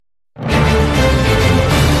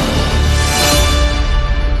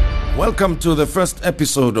Welcome to the first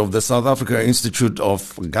episode of the South Africa Institute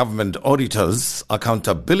of Government Auditors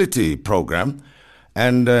Accountability Program.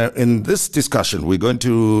 And in this discussion, we're going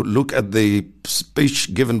to look at the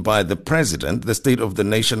speech given by the President, the State of the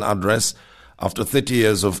Nation address after 30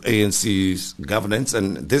 years of ANC's governance.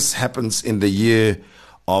 And this happens in the year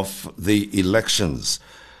of the elections.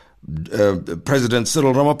 President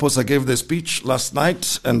Cyril Ramaphosa gave the speech last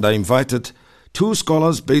night, and I invited two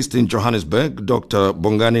scholars based in Johannesburg, Dr.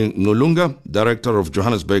 Bongani Ngqulu, Director of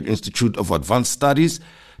Johannesburg Institute of Advanced Studies,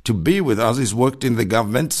 to be with us. He's worked in the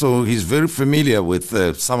government, so he's very familiar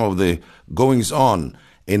with some of the goings-on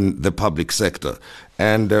in the public sector.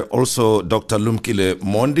 And also Dr. Lumkile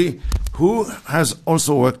Mondi, who has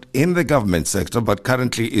also worked in the government sector, but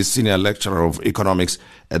currently is Senior Lecturer of Economics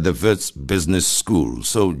at the Wits Business School.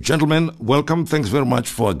 So, gentlemen, welcome. Thanks very much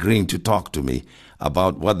for agreeing to talk to me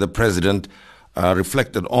about what the President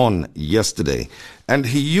reflected on yesterday. And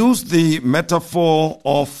he used the metaphor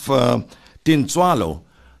of Tintswalo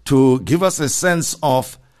to give us a sense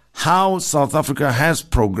of how South Africa has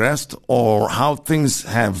progressed or how things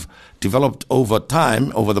have developed over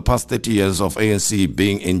time, over the past 30 years of ANC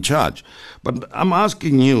being in charge. But I'm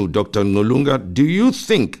asking you, Dr. Ngqulu, do you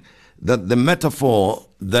think that the metaphor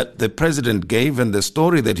that the President gave and the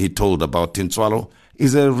story that he told about Tintswalo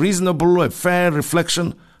is a reasonable, a fair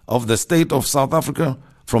reflection of the state of South Africa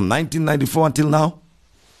from 1994 until now?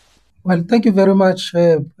 Well, thank you very much,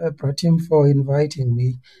 Pratim, for inviting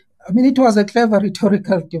me. I mean, it was a clever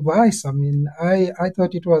rhetorical device. I mean, I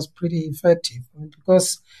thought it was pretty effective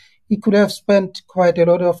because he could have spent quite a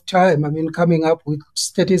lot of time, coming up with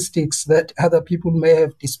statistics that other people may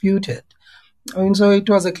have disputed. So it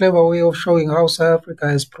was a clever way of showing how South Africa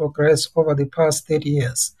has progressed over the past 30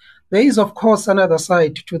 years. There is, of course, another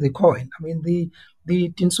side to the coin. The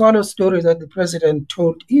Tintswalo story that the President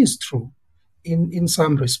told is true in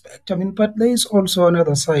some respect. But there is also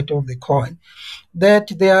another side of the coin,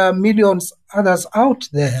 that there are millions others out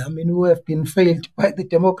there, who have been failed by the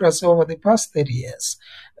democracy over the past 30 years.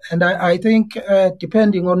 And I think,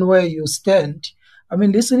 depending on where you stand,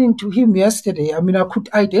 listening to him yesterday, I could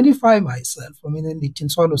identify myself, in the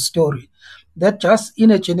Tintswalo story, that just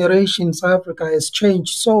in a generation, South Africa has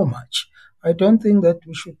changed so much. I don't think that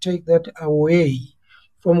we should take that away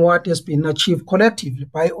from what has been achieved collectively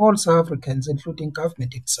by all South Africans, including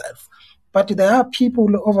government itself. But there are people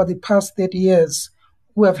over the past 30 years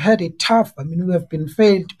who have had it tough, who have been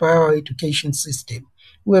failed by our education system,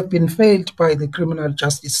 who have been failed by the criminal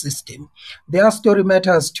justice system. Their story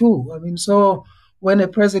matters too. So when a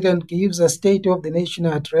president gives a State of the Nation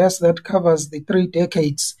address that covers the 3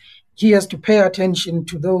 decades, he has to pay attention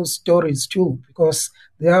to those stories too, because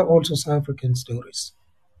they are also South African stories.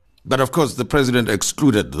 But of course, the President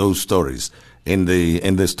excluded those stories in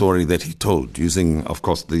the story that he told, using, of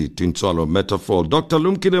course, the Tintswalo metaphor. Dr.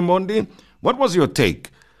 Lumkile Mondi, what was your take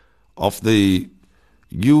of the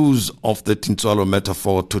use of the Tintswalo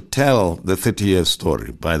metaphor to tell the 30-year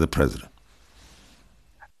story by the President?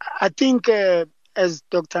 I think, as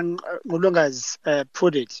Dr. Ngqulu has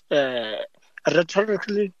put it,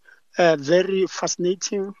 rhetorically, very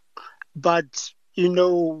fascinating, but,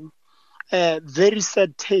 very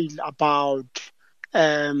sad tale about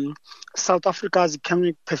South Africa's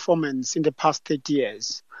economic performance in the past 30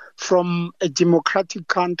 years. From a democratic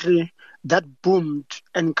country that boomed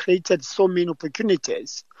and created so many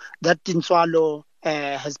opportunities that Tintswalo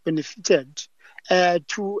has benefited,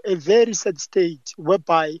 to a very sad state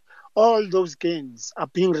whereby all those gains are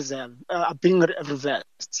being reversed.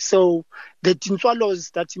 So the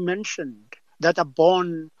Tintswalos that you mentioned that are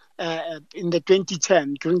born in the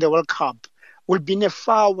 2010 during the World Cup will be in a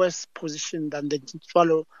far worse position than the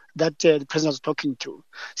Tintswalo that the President was talking to.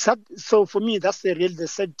 So for me, that's the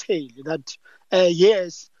sad tale that,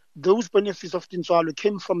 yes, those benefits of Tintswalo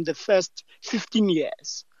came from the first 15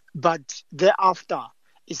 years, but thereafter,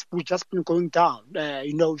 we've just been going down.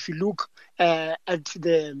 If you look at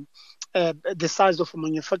the size of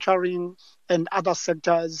manufacturing and other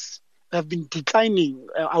sectors have been declining.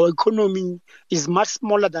 Our economy is much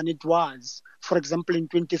smaller than it was, for example, in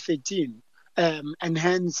 2013. And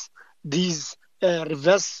hence, these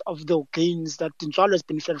reverse of the gains that Tintswalo has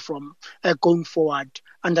benefited from going forward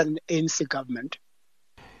under the ANC government.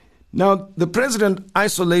 Now, the President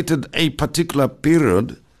isolated a particular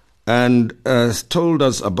period and told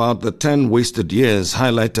us about the 10 wasted years,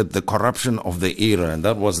 highlighted the corruption of the era, and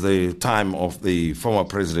that was the time of the former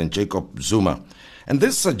President Jacob Zuma. And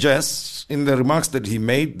this suggests, in the remarks that he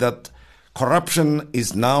made, that corruption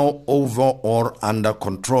is now over or under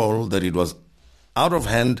control, that it was out of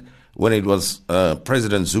hand when it was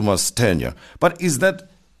President Zuma's tenure. But is that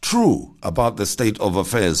true about the state of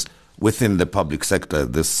affairs within the public sector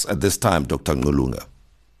at this time, Dr. Ngqulu?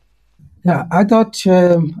 Yeah, I thought,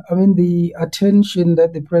 the attention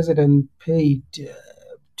that the president paid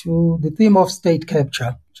to the theme of state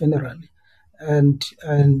capture generally, and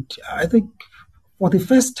I think for the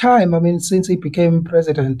first time, since he became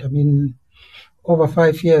president, over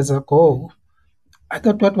 5 years ago, I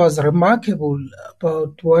thought what was remarkable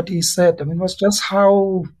about what he said, was just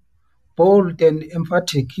how bold and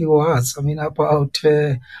emphatic he was. About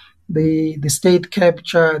the state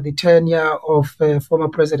capture, the tenure of former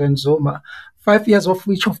President Zuma, 5 years of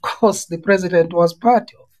which, of course, the president was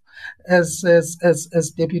part of as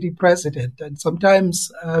deputy president. And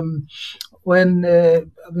sometimes when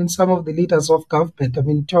some of the leaders of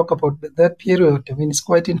government talk about that period, it's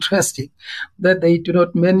quite interesting that they do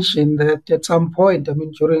not mention that at some point,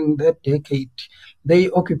 during that decade, they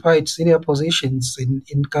occupied senior positions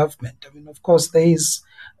in government. Of course, there is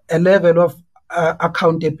a level of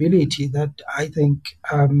accountability that I think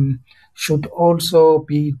should also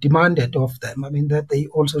be demanded of them. That they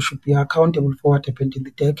also should be accountable for what happened in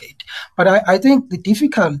the decade. But I think the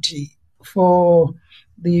difficulty for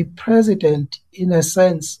the president, in a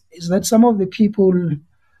sense, is that some of the people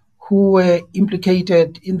who were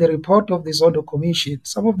implicated in the report of the SONA Commission,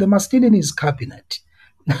 some of them are still in his cabinet.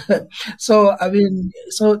 So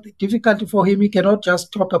the difficulty for him, he cannot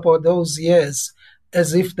just talk about those years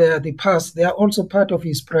as if they are the past. They are also part of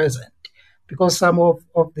his present, because some of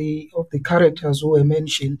the characters who were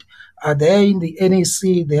mentioned are there in the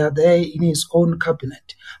NEC, they are there in his own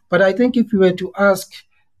cabinet. But I think if you were to ask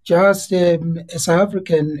just a South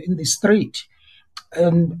African in the street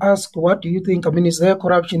and ask, what do you think? Is there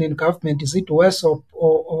corruption in government? Is it worse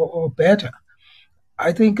or better?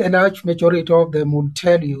 I think a large majority of them will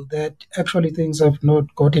tell you that actually things have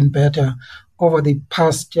not gotten better over the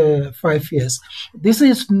past 5 years. This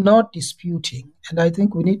is not disputing, and I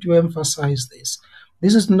think we need to emphasize this.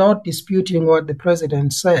 This is not disputing what the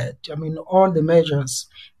president said. All the measures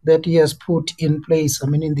that he has put in place,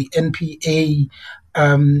 in the NPA,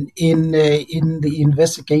 in the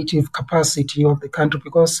investigative capacity of the country,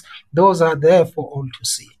 because those are there for all to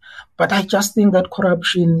see. But I just think that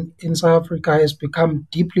corruption in South Africa has become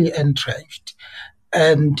deeply entrenched.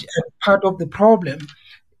 And part of the problem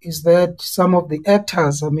is that some of the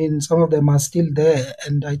actors, some of them are still there.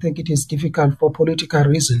 And I think it is difficult for political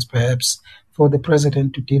reasons, perhaps, for the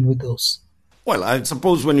president to deal with those. Well, I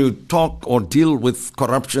suppose when you talk or deal with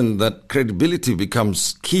corruption, that credibility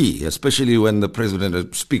becomes key, especially when the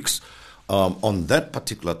president speaks on that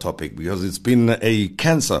particular topic, because it's been a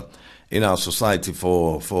cancer in our society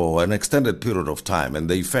for an extended period of time, and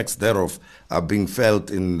the effects thereof are being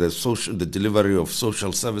felt in the delivery of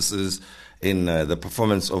social services, in the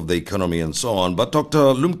performance of the economy, and so on. But Dr.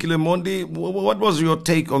 Lumkile Mondi, what was your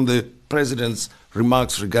take on the president's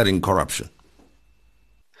remarks regarding corruption?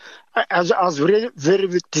 I was very,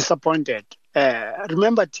 very disappointed.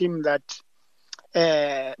 Remember, Tim, that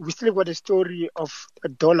we still got a story of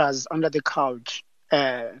dollars under the couch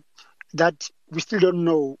that we still don't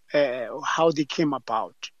know how they came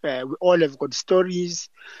about. We all have got stories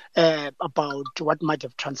about what might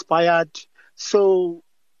have transpired. So,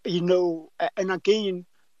 and again,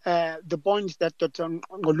 the point that Dr.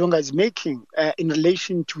 Ngqulu is making in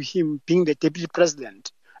relation to him being the deputy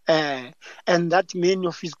president, and that many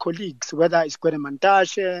of his colleagues, whether it's Gwede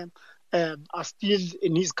Mantashe, are still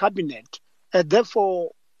in his cabinet.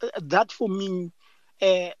 Therefore, that for me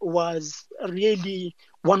was really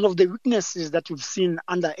one of the weaknesses that we've seen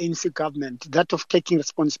under ANC government, that of taking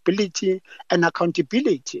responsibility and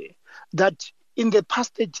accountability. That in the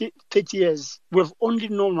past 30 years, we've only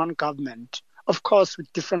known one government, of course,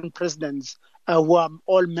 with different presidents who are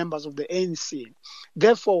all members of the ANC.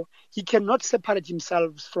 Therefore, he cannot separate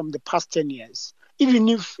himself from the past 10 years. Even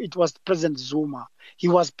if it was President Zuma, he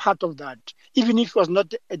was part of that. Even if he was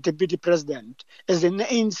not a deputy president, as an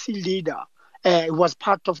ANC leader, he was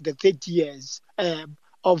part of the 30 years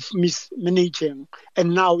of mismanaging,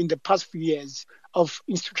 and now in the past few years of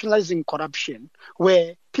institutionalizing corruption,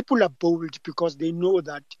 where people are bold because they know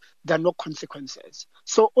that there are no consequences.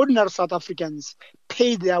 So ordinary South Africans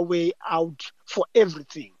pay their way out for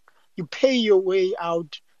everything. You pay your way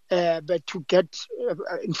out but to get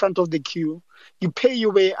in front of the queue. You pay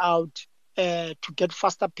your way out to get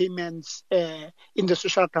faster payments in the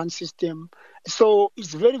social grant system. So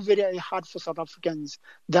it's very, very hard for South Africans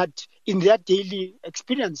that in their daily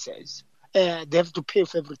experiences, they have to pay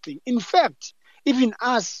for everything. In fact, even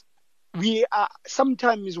us, we are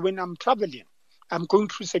sometimes when I'm traveling, I'm going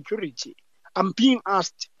through security, I'm being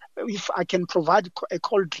asked if I can provide a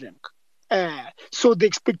cold drink. So the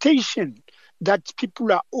expectation that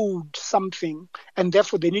people are owed something and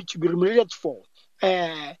therefore they need to be remunerated for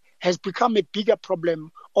has become a bigger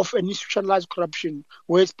problem of an institutionalized corruption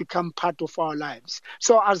where it's become part of our lives.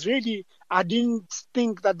 So I didn't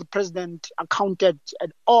think that the president accounted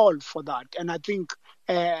at all for that. And I think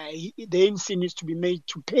the ANC needs to be made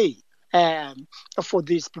to pay for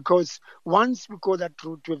this, because once we go that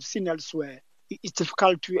route, we've seen elsewhere, it's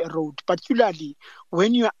difficult to erode, particularly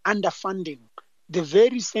when you are underfunding the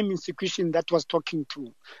very same institution that was talking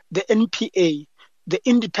to the NPA, the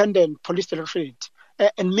Independent Police Directorate,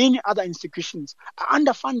 and many other institutions are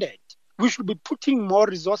underfunded. We should be putting more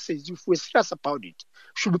resources, if we're serious about it,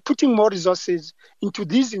 should be putting more resources into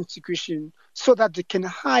these institutions so that they can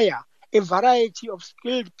hire a variety of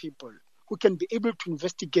skilled people who can be able to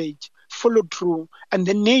investigate, follow through, and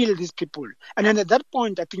then nail these people. And then at that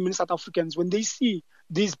point, I think many South Africans, when they see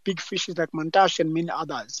these big fishes like Mantashe and many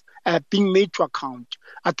others being made to account,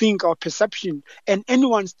 I think our perception, and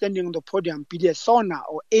anyone standing on the podium, be it SONA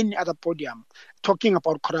or any other podium, talking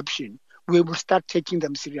about corruption, we will start taking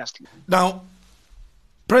them seriously. Now,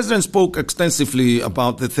 President spoke extensively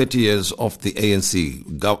about the 30 years of the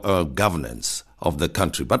ANC governance of the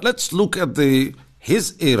country. But let's look at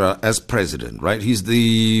his era as president, right? He's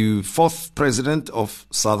the fourth president of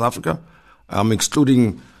South Africa. I'm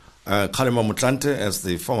excluding Kgalema Motlanthe as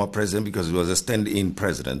the former president because he was a stand-in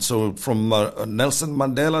president. So from Nelson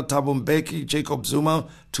Mandela, Thabo Mbeki, Jacob Zuma,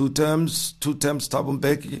 two terms Thabo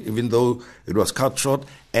Mbeki, even though it was cut short,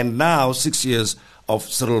 and now 6 years of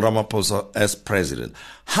Cyril Ramaphosa as president.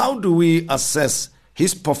 How do we assess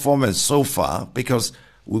his performance so far? Because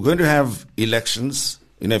we're going to have elections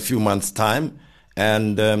in a few months' time,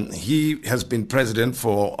 and he has been president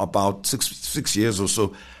for about six years or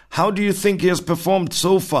so. How do you think he has performed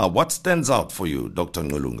so far? What stands out for you, Dr.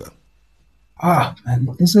 Ngqulu?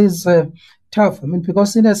 Man, this is tough. I mean,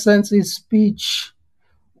 because in a sense, his speech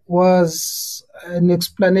was an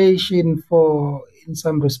explanation for, in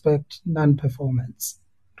some respect, non-performance,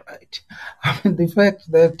 right? I mean, the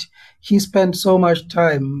fact that he spent so much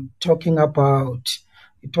time talking about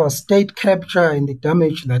it was state capture and the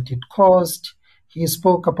damage that it caused. He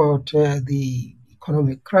spoke about the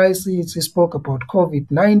economic crisis. He spoke about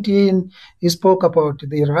COVID-19. He spoke about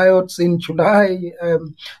the riots in July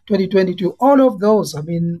 2022. All of those, I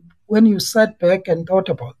mean, when you sat back and thought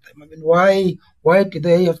about them, I mean, why did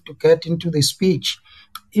they have to get into the speech?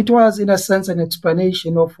 It was, in a sense, an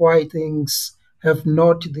explanation of why things have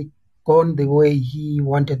not gone the way he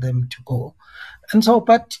wanted them to go. And so,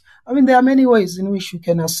 but, I mean, there are many ways in which you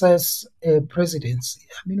can assess a presidency.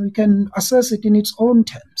 I mean, we can assess it in its own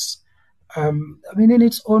terms. In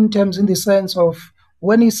its own terms, in the sense of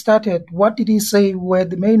when he started, what did he say were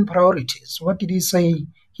the main priorities? What did he say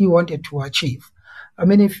he wanted to achieve? I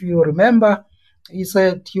mean, if you remember, he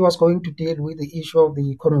said he was going to deal with the issue of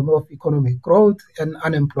the economic growth and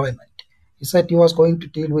unemployment. He said he was going to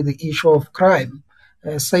deal with the issue of crime,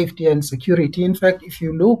 safety and security. In fact, if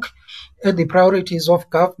you look at the priorities of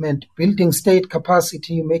government, building state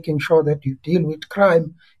capacity, making sure that you deal with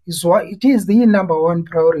crime, it is the number one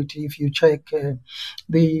priority if you check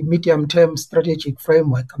the medium-term strategic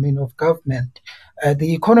framework, of government.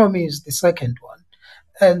 The economy is the second one.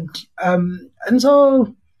 And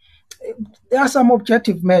so there are some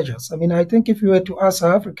objective measures. I mean, I think if you were to ask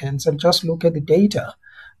Africans and just look at the data,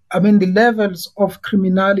 I mean, the levels of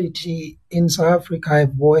criminality in South Africa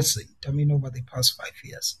have worsened, over the past 5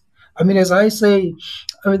 years. I mean, as I say,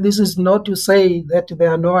 this is not to say that there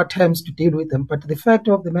are no attempts to deal with them, but the fact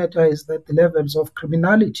of the matter is that the levels of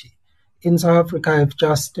criminality in South Africa have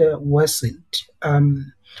just worsened,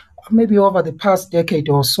 maybe over the past decade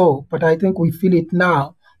or so, but I think we feel it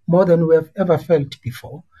now more than we have ever felt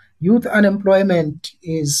before. Youth unemployment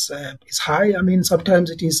is high. I mean, sometimes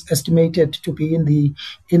it is estimated to be in the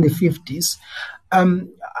 50s.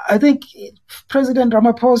 I think President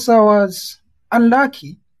Ramaphosa was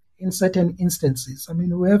unlucky in certain instances. I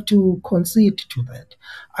mean, we have to concede to that.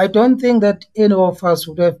 I don't think that any of us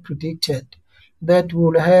would have predicted that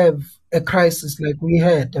we'll have a crisis like we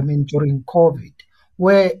had, during COVID,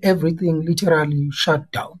 where everything literally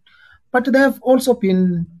shut down. But there have also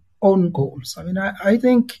been own goals. I mean, I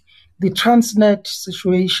think the Transnet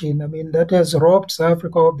situation, that has robbed South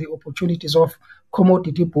Africa of the opportunities of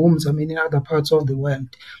commodity booms, in other parts of the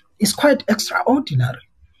world, is quite extraordinary.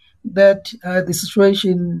 That the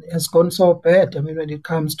situation has gone so bad, when it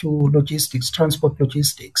comes to logistics, transport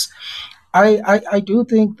logistics. I do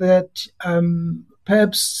think that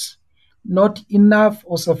perhaps not enough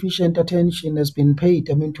or sufficient attention has been paid,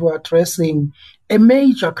 to addressing a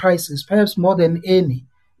major crisis, perhaps more than any,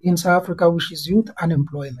 in South Africa, which is youth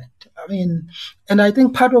unemployment. I mean, and I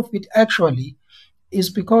think part of it actually is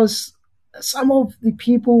because some of the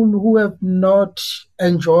people who have not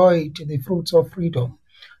enjoyed the fruits of freedom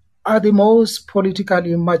are the most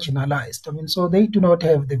politically marginalized. I mean, so they do not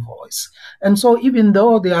have the voice. And so even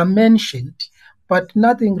though they are mentioned, but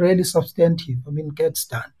nothing really substantive, I mean, gets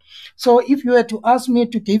done. So if you were to ask me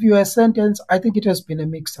to give you a sentence, I think it has been a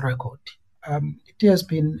mixed record. It has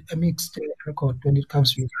been a mixed record when it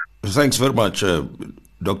comes to it. Thanks very much,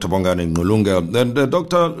 Dr. Bongani Ngqulu. And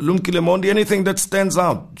Dr. Lumkile Mondi, anything that stands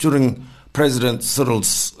out during President Cyril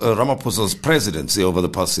Ramaphosa's presidency over the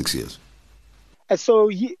past 6 years?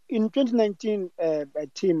 So in 2019,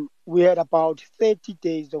 team, we had about 30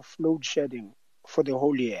 days of load shedding for the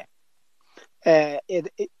whole year.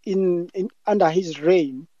 Under his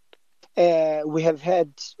reign, we have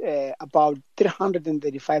had about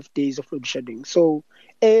 335 days of load shedding. So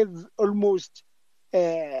almost,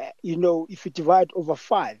 if you divide over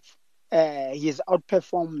 5, he has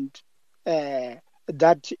outperformed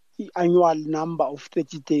that annual number of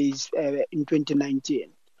 30 days in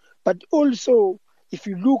 2019. But also, if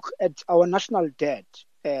you look at our national debt,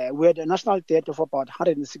 we had a national debt of about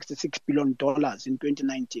 $166 billion in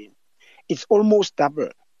 2019. It's almost double.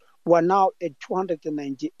 We're now at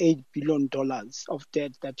 $298 billion of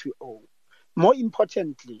debt that we owe. More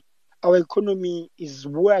importantly, our economy is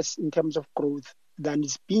worse in terms of growth than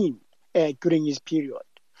it's been during his period.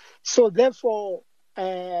 So therefore,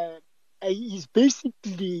 he's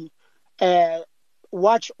basically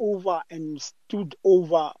watched over and stood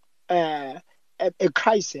over a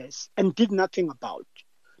crisis and did nothing about.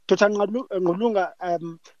 Dr.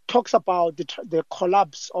 Ngqulu talks about the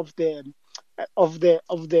collapse of the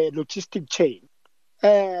logistic chain,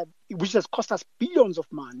 which has cost us billions of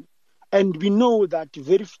money, and we know that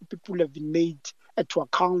very few people have been made to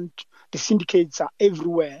account. The syndicates are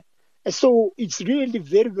everywhere, so it's really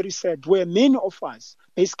very, very sad. Where many of us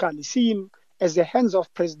basically see him as a hands-off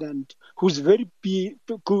president who's very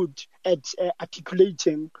good at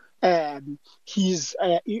articulating his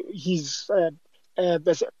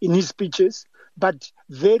in his speeches, but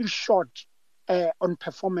very short on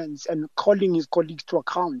performance and calling his colleagues to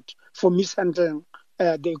account for mishandling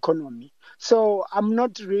the economy. So I'm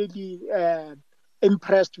not really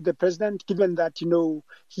impressed with the president, given that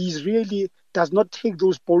he's really does not take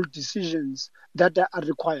those bold decisions that are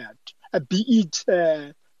required. Be it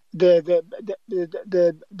the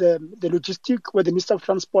logistic, where the Minister of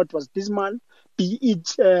Transport was dismal, be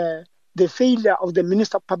it the failure of the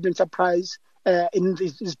Minister of Public Enterprise in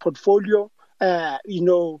his portfolio,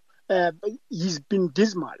 he's been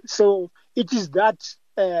dismal. So it is that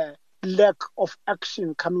lack of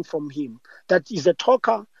action coming from him that is a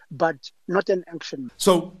talker, but not an action.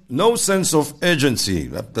 So no sense of urgency.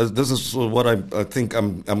 This is what I think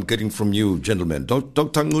I'm getting from you, gentlemen. Dr.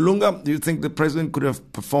 Ngqulu, do you think the president could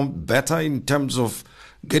have performed better in terms of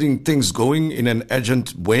getting things going in an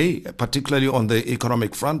urgent way, particularly on the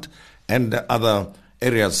economic front and other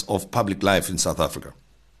areas of public life in South Africa?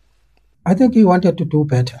 I think he wanted to do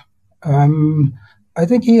better. I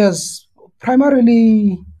think he has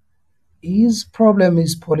primarily, his problem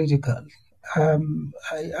is political.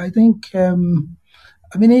 I think,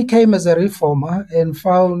 he came as a reformer and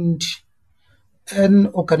found an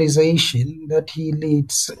organization that he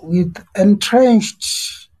leads with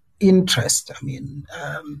entrenched interest.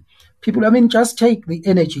 People, just take the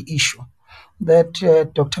energy issue that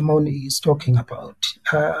Dr. Mondi is talking about.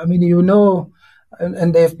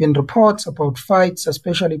 And there have been reports about fights,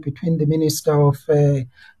 especially between the Minister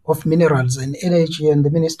of Minerals and Energy and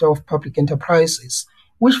the Minister of Public Enterprises,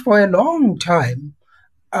 which for a long time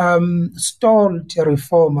stalled a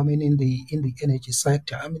reform, in the energy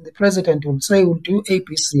sector. The president will say we'll do A,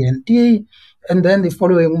 B, C, and D, and then the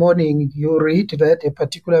following morning you read that a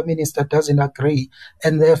particular minister doesn't agree,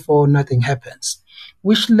 and therefore nothing happens,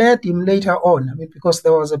 which led him later on, because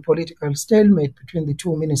there was a political stalemate between the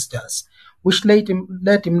two ministers, which led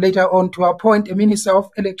him later on to appoint a minister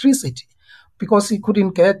of electricity, because he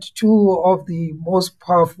couldn't get two of the most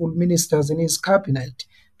powerful ministers in his cabinet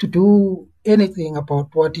to do anything about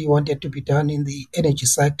what he wanted to be done in the energy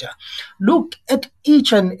sector. Look at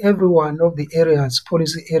each and every one of the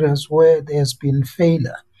policy areas where there's been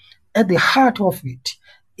failure. At the heart of it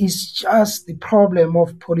is just the problem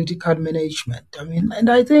of political management. And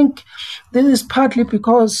I think this is partly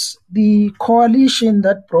because the coalition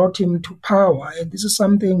that brought him to power, and this is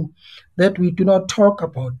something that we do not talk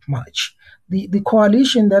about much, the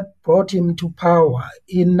coalition that brought him to power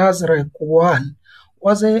in Nazareth 1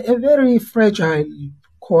 was a very fragile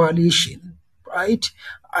coalition. right?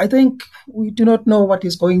 I think we do not know what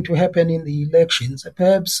is going to happen in the elections.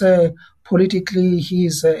 Perhaps politically he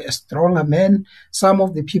is a stronger man. Some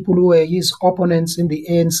of the people who were his opponents in the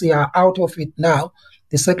ANC are out of it now.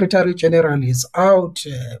 The Secretary General is out.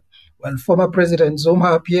 Well, former President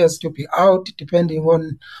Zuma appears to be out, depending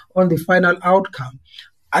on the final outcome.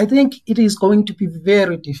 I think it is going to be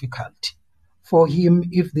very difficult for him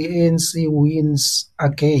if the ANC wins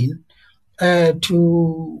again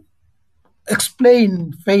to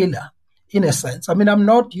explain failure in a sense. I mean, I'm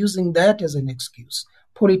not using that as an excuse,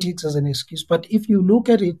 politics as an excuse, but if you look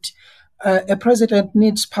at it, a president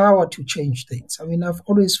needs power to change things. I mean, I've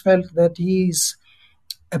always felt that he's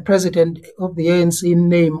a president of the ANC in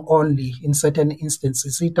name only in certain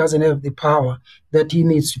instances. He doesn't have the power that he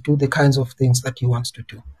needs to do the kinds of things that he wants to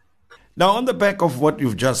do. Now, on the back of what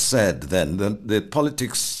you've just said, then the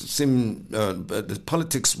politics the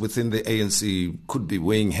politics within the ANC could be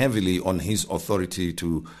weighing heavily on his authority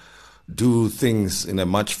to do things in a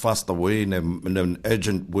much faster way, in an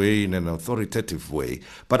urgent way, in an authoritative way.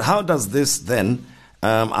 But how does this then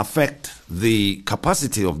affect the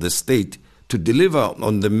capacity of the state to deliver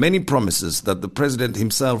on the many promises that the president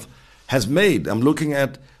himself has made? I'm looking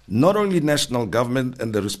at not only national government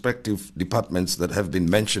and the respective departments that have been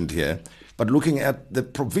mentioned here, but looking at the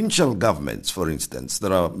provincial governments, for instance.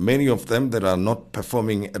 There are many of them that are not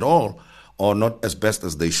performing at all or not as best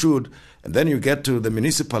as they should. And then you get to the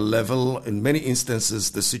municipal level. In many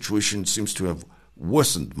instances, the situation seems to have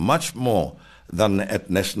worsened much more than at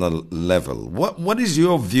national level. What is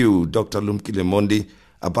your view, Dr. Lumkile Mondi,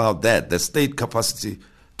 about that, the state capacity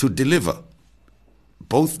to deliver?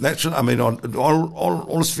 Both national, I mean, on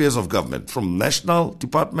all spheres of government, from national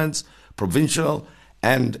departments, provincial,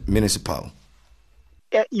 and municipal.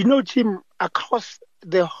 Tim, across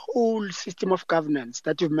the whole system of governance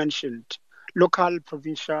that you've mentioned, local,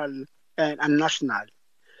 provincial, and national,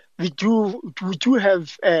 we do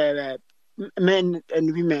have men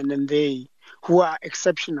and women and they who are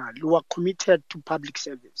exceptional, who are committed to public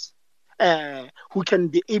service, who can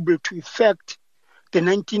be able to effect the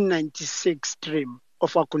 1996 dream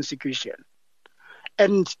of our constitution.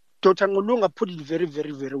 And Dr. Ngqulu put it very, very,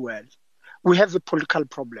 very well. We have a political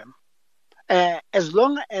problem. As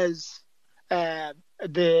long as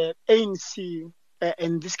the ANC,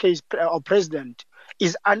 in this case, our president,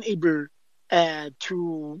 is unable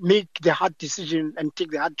to make the hard decision and take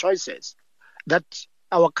the hard choices that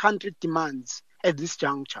our country demands at this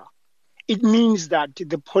juncture, it means that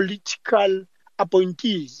the political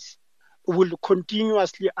appointees will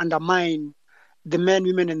continuously undermine the men,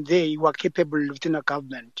 women, and they who are capable within a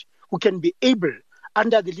government, who can be able,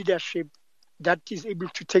 under the leadership that is able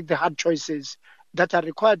to take the hard choices that are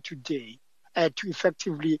required today to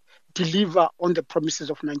effectively deliver on the promises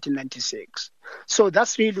of 1996. So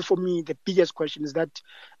that's really, for me, the biggest question is that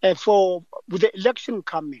with the election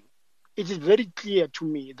coming, it is very clear to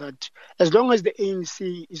me that as long as the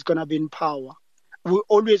ANC is going to be in power, we're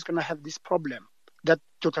always going to have this problem that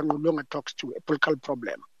Dr. Ngqulu talks to, a political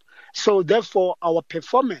problem. So therefore, our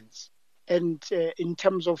performance and in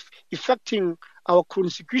terms of effecting our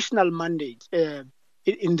constitutional mandate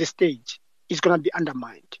in the state is going to be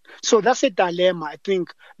undermined. So that's a dilemma. I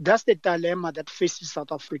think that's the dilemma that faces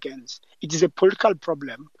South Africans. It is a political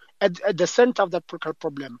problem. At the center of that political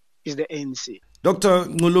problem is the ANC. Dr.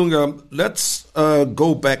 Ngqulu, let's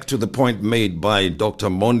go back to the point made by Dr.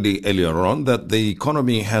 Mondi earlier on, that the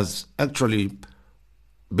economy has actually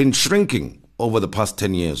been shrinking over the past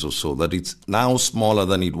 10 years or so, that it's now smaller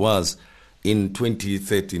than it was in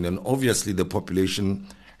 2013. And obviously the population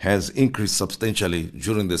has increased substantially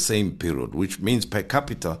during the same period, which means per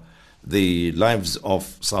capita, the lives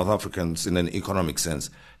of South Africans in an economic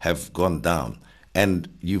sense have gone down. And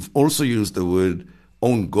you've also used the word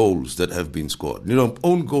own goals that have been scored. You know,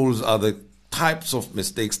 own goals are the types of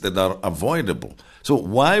mistakes that are avoidable. So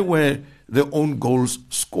why were the own goals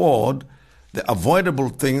scored? The avoidable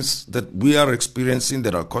things that we are experiencing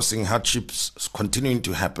that are causing hardships continuing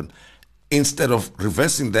to happen, instead of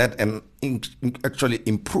reversing that and actually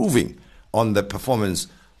improving on the performance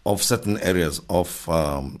of certain areas of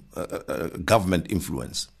government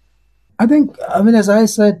influence? I think, as I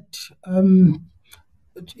said,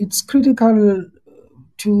 it's critical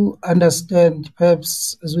to understand,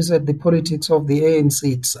 perhaps, as we said, the politics of the ANC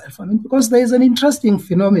itself. Because there is an interesting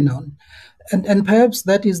phenomenon. And perhaps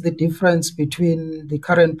that is the difference between the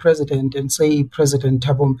current president and, say, President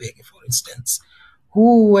Thabo Mbeki, for instance,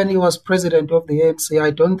 who, when he was president of the ANC,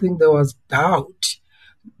 I don't think there was doubt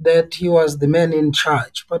that he was the man in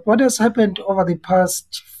charge. But what has happened over the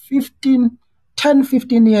past 10,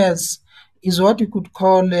 15 years is what you could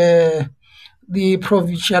call the the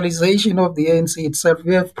provincialization of the ANC itself.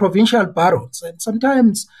 We have provincial barons and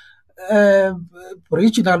sometimes uh,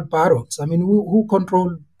 regional barons, who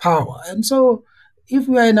control power. And so if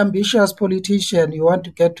you are an ambitious politician, you want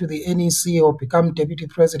to get to the NEC or become deputy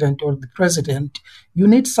president or the president, you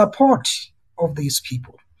need support of these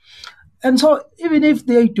people. And so even if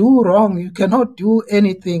they do wrong, you cannot do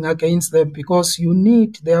anything against them because you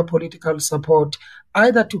need their political support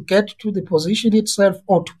either to get to the position itself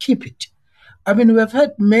or to keep it. We have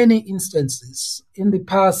had many instances in the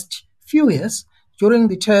past few years during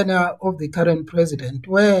the tenure of the current president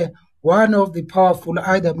where one of the powerful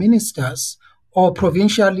either ministers or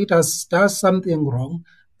provincial leaders does something wrong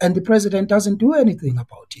and the president doesn't do anything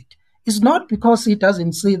about it. It's not because he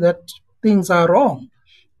doesn't see that things are wrong.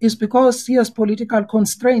 It's because he has political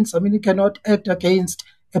constraints. He cannot act against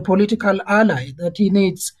a political ally that he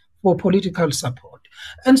needs for political support.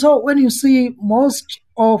 And so when you see most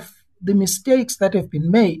of the mistakes that have been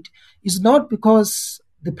made, is not because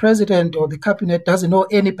the president or the cabinet doesn't know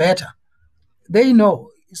any better. They know.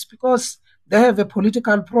 It's because they have a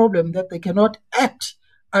political problem that they cannot act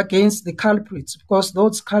against the culprits because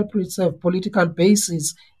those culprits have political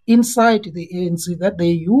bases inside the ANC that they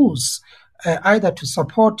use either to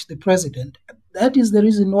support the president. That is the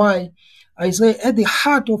reason why I say at the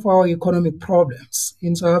heart of our economic problems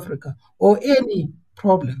in South Africa, or any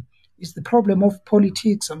problem, is the problem of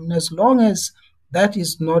politics. As long as that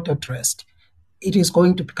is not addressed, it is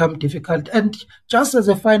going to become difficult. And just as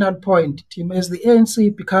a final point, Tim, as the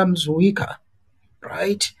ANC becomes weaker,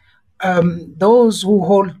 right, those who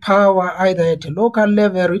hold power either at a local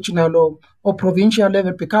level, regional or provincial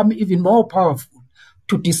level become even more powerful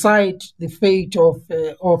to decide the fate of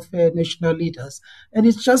national leaders. And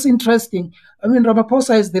it's just interesting.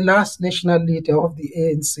 Ramaphosa is the last national leader of the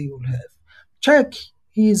ANC will have. Check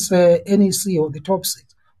his NEC or the top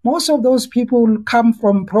six. Most of those people come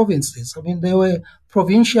from provinces. They were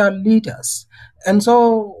provincial leaders. And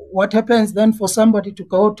so what happens then for somebody to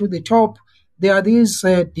go to the top? There are these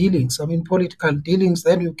dealings, political dealings.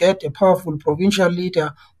 Then you get a powerful provincial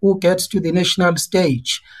leader who gets to the national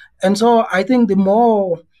stage. And so I think the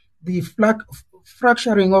more the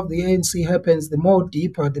fracturing of the ANC happens, the more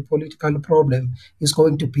deeper the political problem is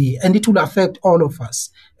going to be. And it will affect all of us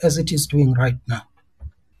as it is doing right now.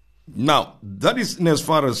 Now, that is in as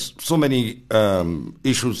far as so many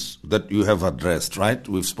issues that you have addressed, right?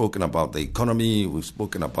 We've spoken about the economy, we've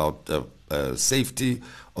spoken about safety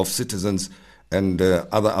of citizens and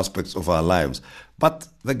other aspects of our lives. But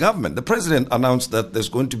the government, the president announced that there's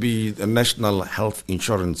going to be a national health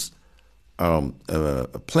insurance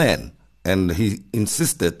plan, and he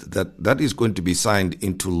insisted that that is going to be signed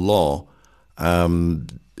into law in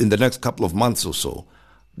the next couple of months or so.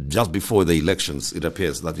 Just before the elections, it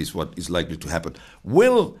appears that is what is likely to happen.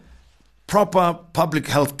 Will proper public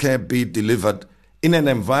health care be delivered in an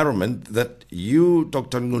environment that you,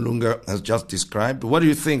 Dr. Ngqulu, has just described? What do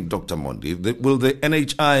you think, Dr. Mondi? Will the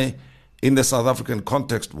NHI in the South African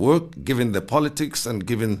context work, given the politics and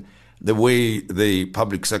given the way the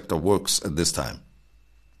public sector works at this time?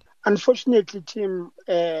 Unfortunately, Tim,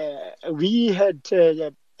 we had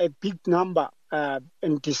a big number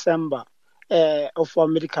in December of our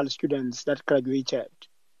medical students that graduated.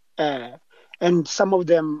 And some of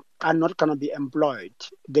them are not going to be employed.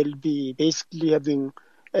 They'll be basically having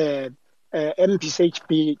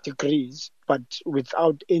MPhD degrees, but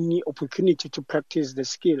without any opportunity to practice the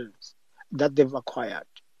skills that they've acquired.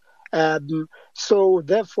 So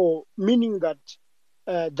therefore, meaning that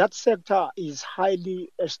that sector is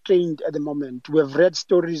highly strained at the moment. We have read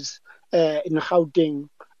stories in Gauteng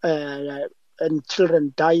and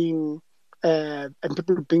children dying and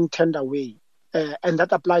people being turned away. And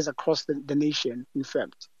that applies across the nation, in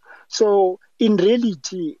fact. So in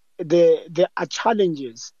reality, there are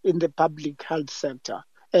challenges in the public health sector,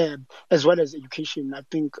 as well as education. I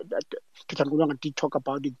think that Peter Ngqulu did talk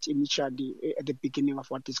about it initially at the beginning of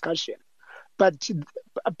our discussion. But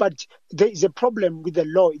there is a problem with the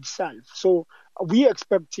law itself. So we are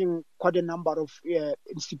expecting quite a number of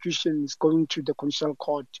institutions going to the Constitutional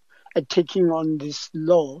Court and taking on this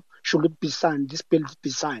law. Should it be signed? This bill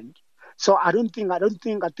be signed. So I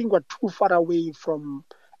think we're too far away from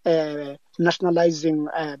nationalizing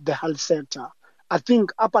the health sector. I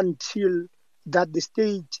think up until that the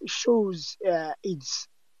state shows its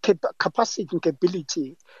capacity and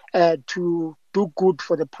capability to do good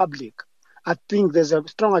for the public, I think there's a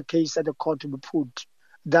stronger case at the court to be put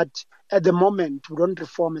that at the moment we don't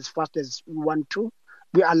reform as fast as we want to.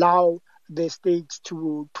 We allow the state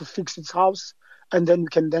to fix its house, and then we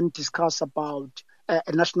can then discuss about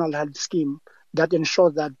a national health scheme that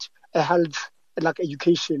ensures that a health like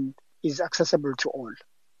education is accessible to all.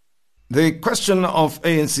 The question of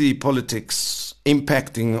ANC politics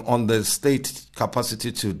impacting on the state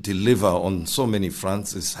capacity to deliver on so many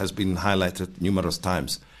fronts has been highlighted numerous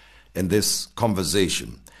times in this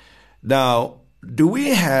conversation. Now, do we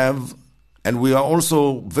have, and we are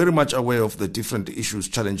also very much aware of the different issues,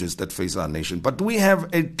 challenges that face our nation, but do we have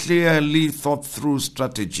a clearly thought through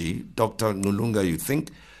strategy, Dr. Ngqulu, you think,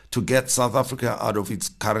 to get South Africa out of its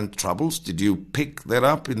current troubles? Did you pick that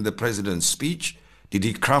up in the president's speech? Did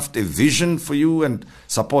he craft a vision for you and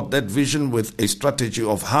support that vision with a strategy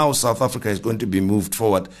of how South Africa is going to be moved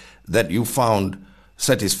forward that you found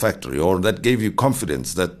satisfactory or that gave you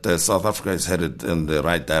confidence that South Africa is headed in the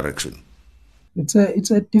right direction? It's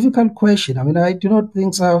a difficult question. I mean, I do not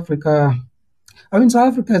think South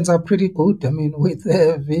Africans are pretty good, with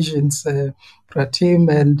visions, Pratim,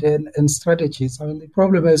 and strategies. I mean, the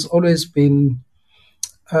problem has always been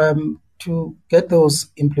to get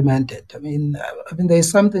those implemented. I mean,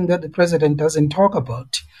 there's something that the president doesn't talk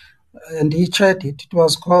about, and he chaired it. It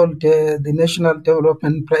was called the National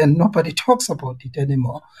Development Plan. Nobody talks about it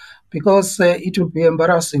anymore because it would be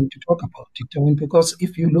embarrassing to talk about it. I mean, because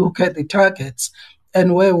if you look at the targets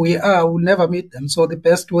and where we are, we'll never meet them. So the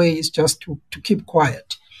best way is just to keep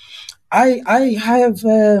quiet. I have...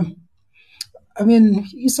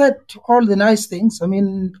 he said all the nice things.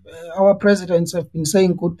 Our presidents have been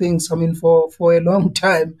saying good things, for a long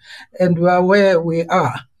time, and we are where we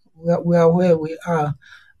are. We are where we are.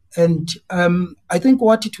 And I think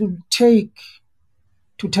what it will take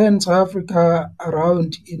to turn South Africa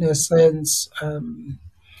around, in a sense,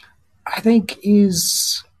 I think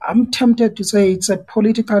I'm tempted to say it's a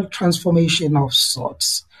political transformation of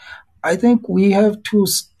sorts. I think we have to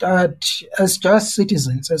start as just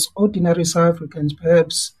citizens, as ordinary South Africans,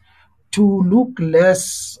 perhaps, to look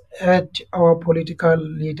less at our political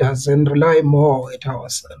leaders and rely more at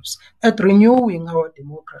ourselves, at renewing our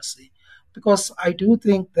democracy. Because I do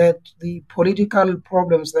think that the political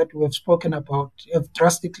problems that we have spoken about have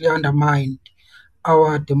drastically undermined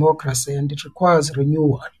our democracy, and it requires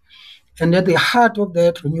renewal. And at the heart of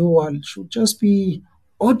that renewal should just be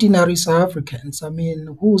ordinary South Africans,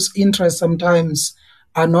 whose interests sometimes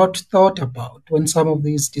are not thought about when some of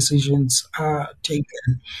these decisions are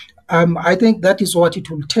taken. I think that is what it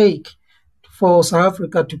will take for South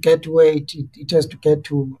Africa to get to where it has to get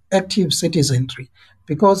to, active citizenry.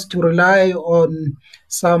 Because to rely on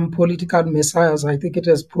some political messiahs, I think it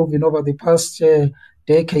has proven over the past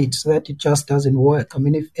decades that it just doesn't work.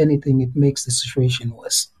 If anything, it makes the situation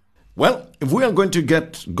worse. Well, if we are going to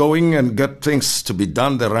get going and get things to be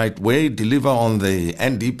done the right way, deliver on the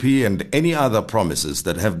NDP and any other promises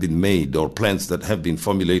that have been made or plans that have been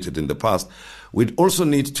formulated in the past, we'd also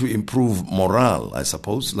need to improve morale, I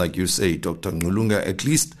suppose, like you say, Dr. Ngqulu, at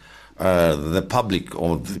least the public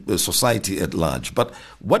or the society at large. But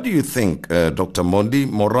what do you think, Dr. Mondi,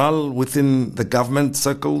 morale within the government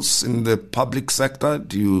circles, in the public sector?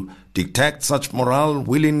 Do you detect such morale,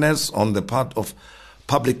 willingness on the part of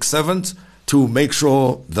public servants to make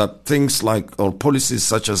sure that things like, or policies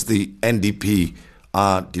such as the NDP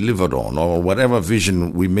are delivered on, or whatever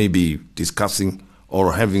vision we may be discussing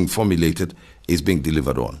or having formulated is being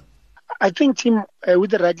delivered on? I think, Tim,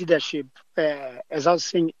 with the right leadership, as I was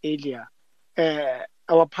saying earlier,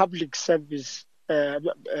 our public service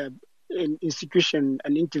institution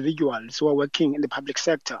and individuals who are working in the public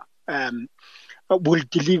sector will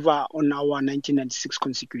deliver on our 1996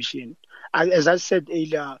 Constitution. As I said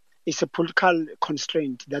earlier, it's a political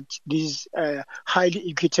constraint that these highly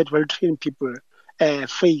educated, well-trained people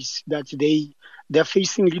face, that they're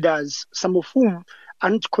facing leaders, some of whom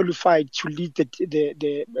aren't qualified to lead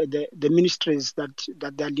the ministries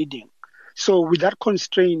that they're leading. So with that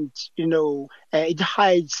constraint, it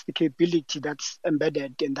hides the capability that's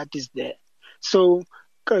embedded and that is there. So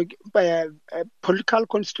a political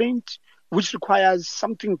constraint, which requires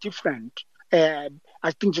something different.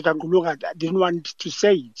 I think Dr. Ngqulu didn't want to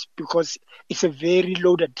say it because it's a very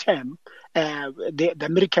loaded term. The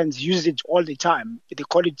Americans use it all the time. They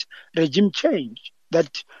call it regime change.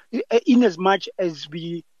 That in as much as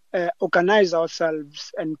we organize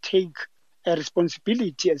ourselves and take a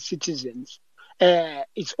responsibility as citizens,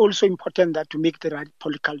 it's also important that to make the right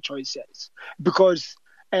political choices, because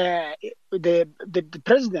the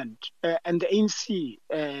president and the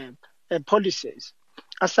ANC policies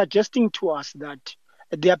are suggesting to us that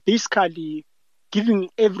they are basically giving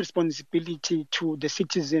every responsibility to the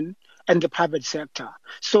citizen and the private sector.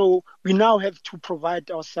 So we now have to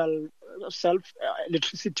provide ourselves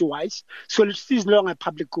electricity-wise. So electricity is no longer a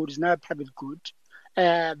public good; it's now a private good.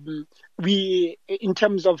 We, in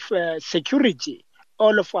terms of security,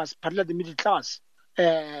 all of us, particularly the middle class,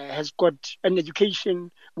 has got an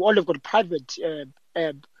education. We all have got private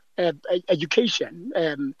education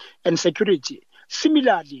and security.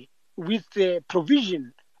 Similarly, with the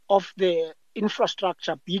provision of the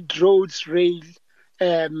infrastructure, be it roads, rail,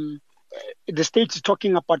 the state is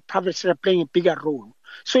talking about private sector playing a bigger role.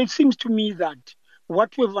 So it seems to me that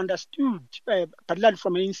what we've understood, particularly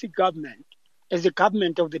from an ANC government, as a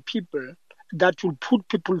government of the people that will put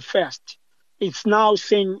people first, it's now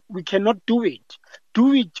saying we cannot do it.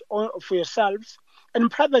 Do it for yourselves. And in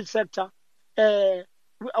private sector,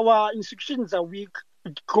 our institutions are weak.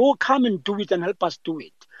 Come and do it and help us do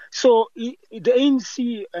it. So the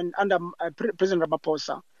ANC and under President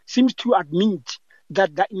Ramaphosa seems to admit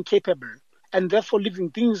that they're incapable and therefore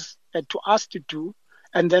leaving things to us to do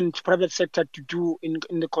and then to private sector to do in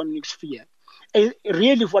the economic sphere.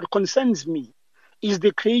 Really, what concerns me is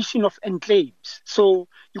the creation of enclaves. So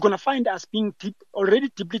you're going to find us being already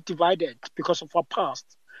deeply divided because of our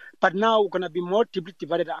past, but now we're going to be more deeply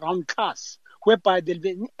divided around class, whereby there'll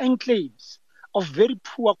be enclaves of very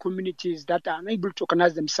poor communities that are unable to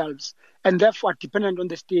organize themselves and therefore are dependent on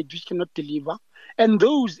the state, which cannot deliver, and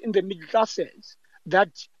those in the middle classes that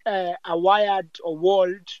are wired or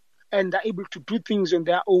walled and are able to do things on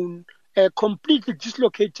their own, completely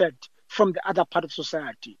dislocated from the other part of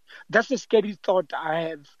society. That's the scary thought I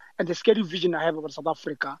have and the scary vision I have about South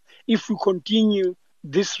Africa if we continue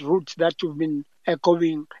this route that we've been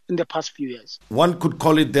going in the past few years. One could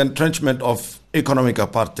call it the entrenchment of economic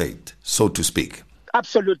apartheid, so to speak.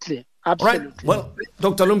 Absolutely. Absolutely. Right. Well,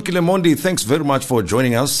 Dr. Lumkile Mondi, thanks very much for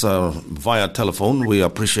joining us via telephone. We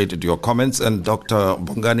appreciated your comments. And Dr.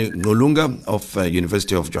 Bongani Ngqulu of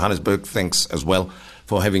University of Johannesburg, thanks as well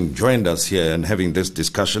for having joined us here and having this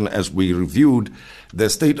discussion as we reviewed the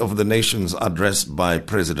State of the Nation's address by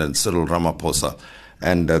President Cyril Ramaphosa.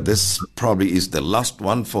 And this probably is the last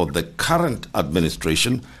one for the current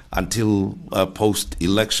administration until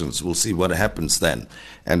post-elections. We'll see what happens then.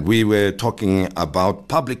 And we were talking about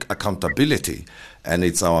public accountability, and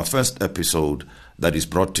it's our first episode that is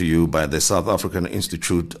brought to you by the South African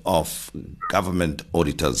Institute of Government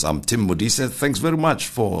Auditors. I'm Tim Modise. Thanks very much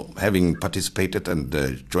for having participated and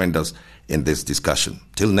joined us in this discussion.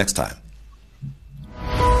 Till next time.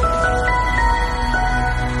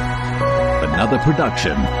 Another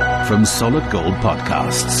production from Solid Gold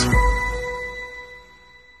Podcasts.